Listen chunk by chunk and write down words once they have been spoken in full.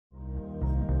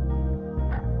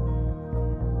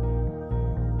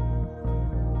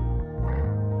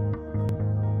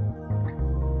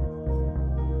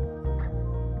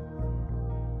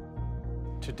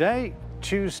Today,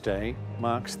 Tuesday,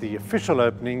 marks the official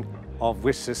opening of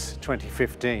Wsis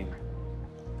 2015.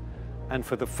 And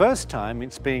for the first time,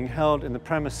 it's being held in the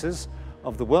premises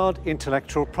of the World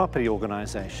Intellectual Property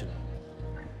Organization.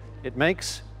 It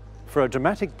makes for a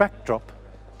dramatic backdrop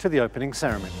to the opening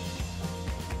ceremony.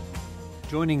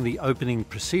 Joining the opening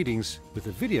proceedings with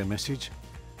a video message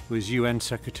was UN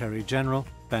Secretary General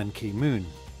Ban Ki-moon.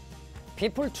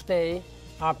 People today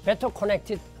are better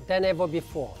connected than ever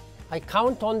before. I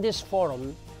count on this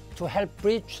forum to help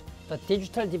bridge the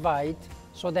digital divide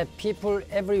so that people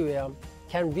everywhere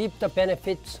can reap the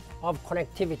benefits of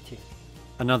connectivity.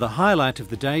 Another highlight of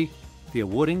the day, the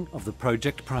awarding of the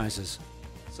project prizes.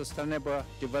 Sustainable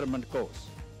Development Goals.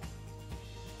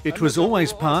 It was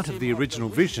always part of the original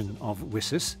vision of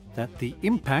Wsis that the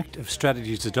impact of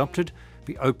strategies adopted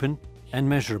be open and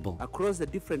measurable. Across the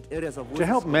different areas of To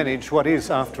help manage what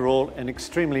is, after all, an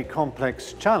extremely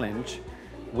complex challenge,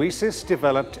 Wsis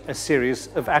developed a series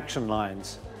of action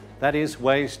lines. That is,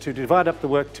 ways to divide up the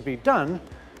work to be done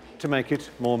to make it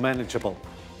more manageable.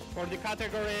 For the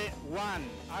category 1,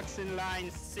 Action Line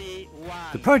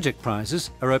C1. The project prizes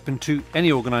are open to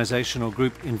any organisation or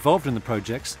group involved in the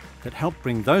projects that help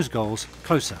bring those goals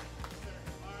closer.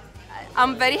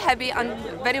 I'm very happy and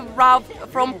very proud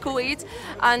from Kuwait,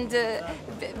 and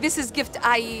this is gift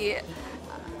I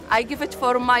give it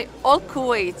for my all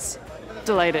Kuwait.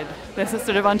 Delighted. This is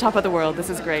sort of on top of the world. This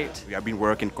is great. We have been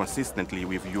working consistently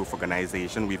with youth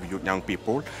organizations, with young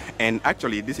people, and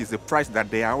actually this is a prize that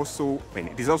they are also,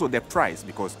 it is also their prize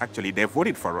because actually they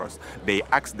voted for us. They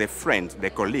asked their friends,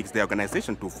 their colleagues, their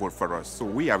organization to vote for us. So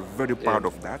we are very proud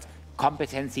of that.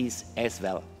 Competencies as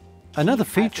well. Another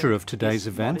feature of today's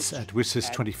events at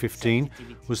Wsis 2015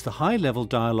 was the high-level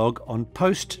dialogue on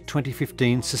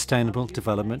post-2015 Sustainable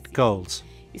Development Goals.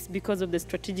 It's because of the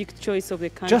strategic choice of the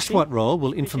country. Just what role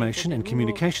will information and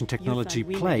communication technology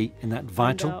play in that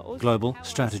vital global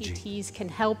strategy? ICTs can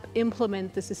help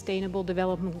implement the Sustainable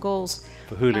Development Goals.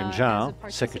 For Hu Lin Zhao,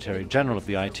 Secretary General of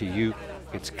the ITU,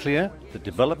 it's clear that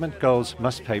development goals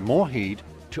must pay more heed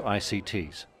to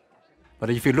ICTs. But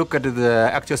if you look at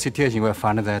the actual situation, you will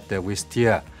find that we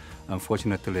still,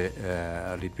 unfortunately,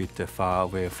 a little bit far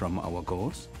away from our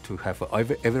goals to have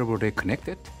everybody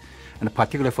connected. And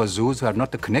particularly for those who are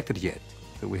not connected yet.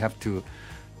 So we have to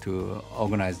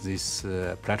organize this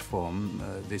platform,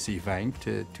 this event,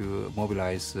 to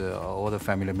mobilize all the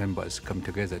family members come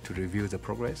together to review the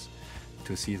progress,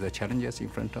 to see the challenges in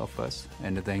front of us,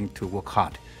 and then to work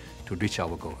hard to reach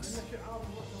our goals.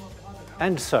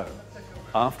 And so,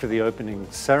 after the opening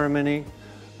ceremony,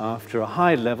 after a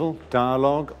high-level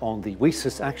dialogue on the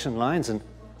Wsis action lines and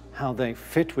how they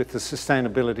fit with the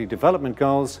Sustainability Development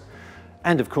Goals,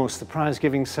 and of course the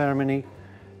prize-giving ceremony,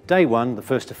 day one, the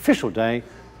first official day,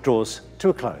 draws to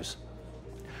a close.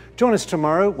 Join us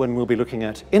tomorrow when we'll be looking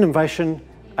at innovation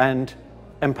and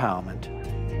empowerment.